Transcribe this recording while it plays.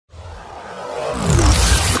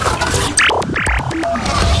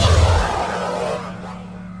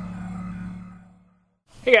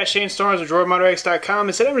guys, Shane Starnes with DroidModderX.com,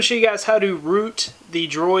 and today I'm going to show you guys how to root the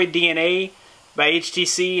Droid DNA by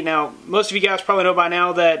HTC. Now, most of you guys probably know by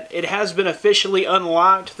now that it has been officially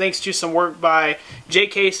unlocked thanks to some work by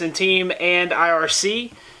J-Case and team and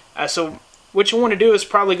IRC. So what you want to do is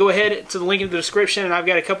probably go ahead to the link in the description, and I've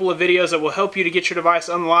got a couple of videos that will help you to get your device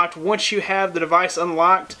unlocked. Once you have the device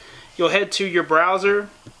unlocked, you'll head to your browser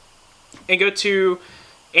and go to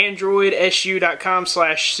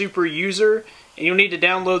androidsu.com/superuser, and you'll need to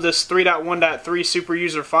download this 3.1.3 super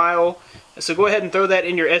user file. So go ahead and throw that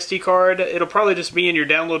in your SD card. It'll probably just be in your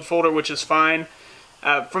download folder, which is fine.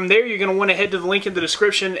 From there, you're going to want to head to the link in the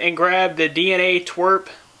description and grab the DNA twerp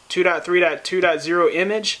 2.3.2.0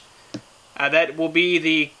 image. That will be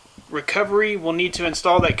the recovery. We'll need to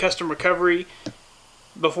install that custom recovery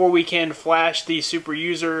before we can flash the super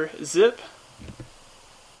user zip.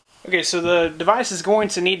 Okay, so the device is going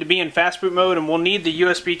to need to be in fastboot mode, and we'll need the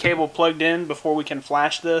USB cable plugged in before we can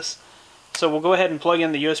flash this. So we'll go ahead and plug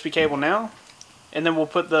in the USB cable now, and then we'll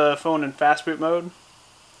put the phone in fastboot mode.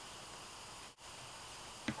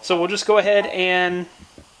 So we'll just go ahead and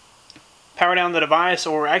power down the device,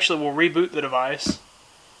 or actually we'll reboot the device.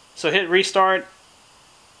 So hit restart,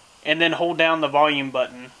 and then hold down the volume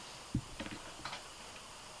button.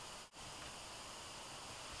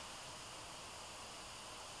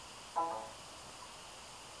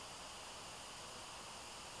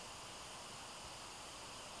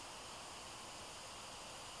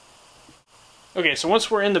 Okay, so once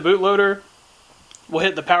we're in the bootloader, we'll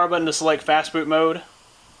hit the power button to select fastboot mode.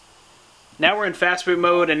 Now we're in fastboot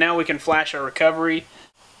mode, and now we can flash our recovery.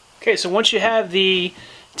 Okay, so once you have the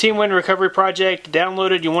TeamWin recovery project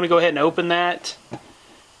downloaded, you want to go ahead and open that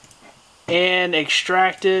and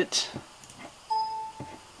extract it.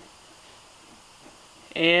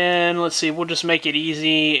 And let's see, we'll just make it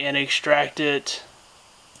easy and extract it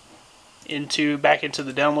back into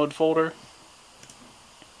the download folder.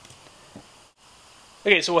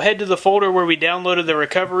 Okay, so we'll head to the folder where we downloaded the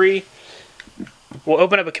recovery. We'll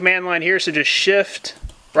open up a command line here, so just shift,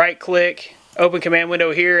 right click, open command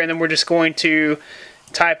window here, and then we're just going to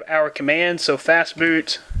type our command. So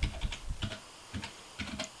fastboot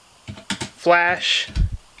flash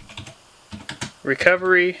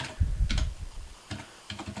recovery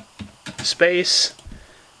space,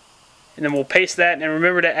 and then we'll paste that, and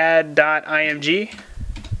remember to add .img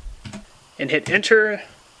and hit enter.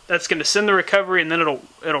 That's going to send the recovery, and then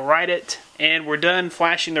it'll write it, and we're done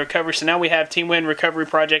flashing the recovery. So now we have TeamWin recovery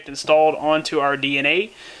project installed onto our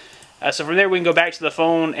DNA. So from there we can go back to the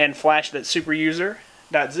phone and flash that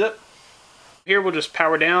superuser.zip. Here we'll just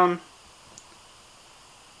power down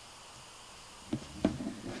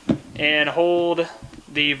and hold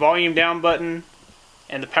the volume down button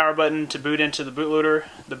and the power button to boot into the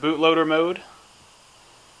bootloader mode.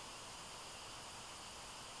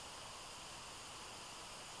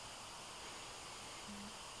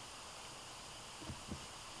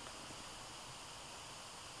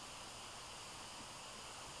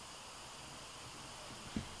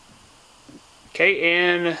 Okay,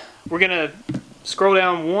 and we're going to scroll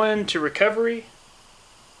down one to recovery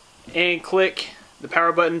and click the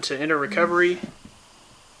power button to enter recovery.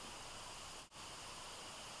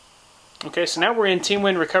 Okay, so now we're in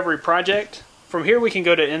TeamWin recovery project. From here we can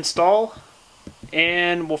go to install,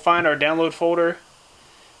 and we'll find our download folder.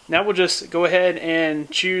 Now we'll just go ahead and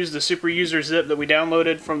choose the super user zip that we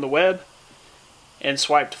downloaded from the web and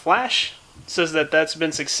swipe to flash. It says that that's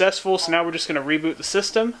been successful, so now we're just going to reboot the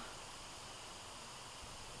system.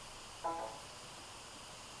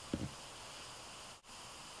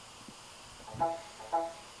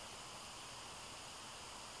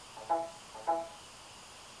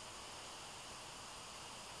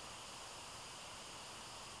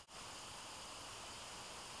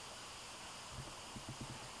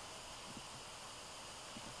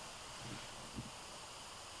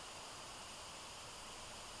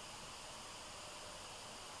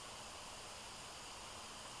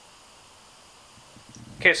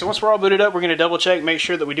 Okay, so once we're all booted up, we're going to double check, make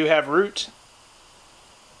sure that we do have root.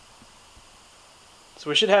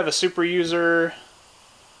 So we should have a super user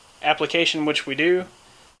application, which we do.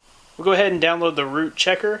 We'll go ahead and download the root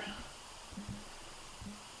checker.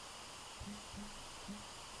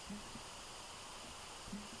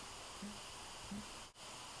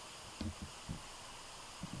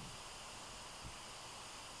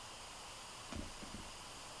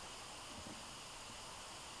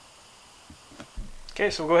 Okay,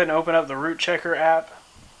 so we'll go ahead and open up the root checker app.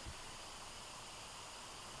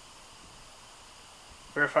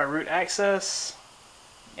 Verify root access.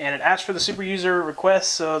 and it asks for the super user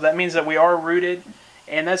request, so that means that we are rooted.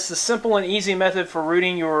 And that's the simple and easy method for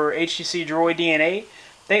rooting your HTC Droid DNA.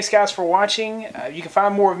 Thanks guys for watching. You can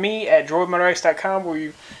find more of me at droidmodderx.com,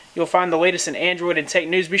 where you'll find the latest in Android and tech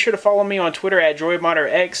news. Be sure to follow me on Twitter at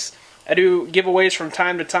droidmodderx. I do giveaways from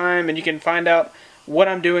time to time, and you can find out what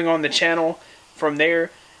I'm doing on the channel from there.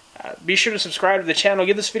 Be sure to subscribe to the channel.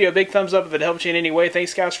 Give this video a big thumbs up if it helped you in any way.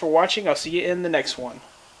 Thanks guys for watching. I'll see you in the next one.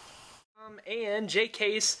 And Jay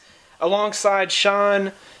Case, alongside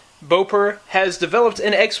Sean Boper, has developed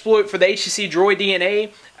an exploit for the HTC Droid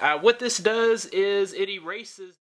DNA. What this does is it erases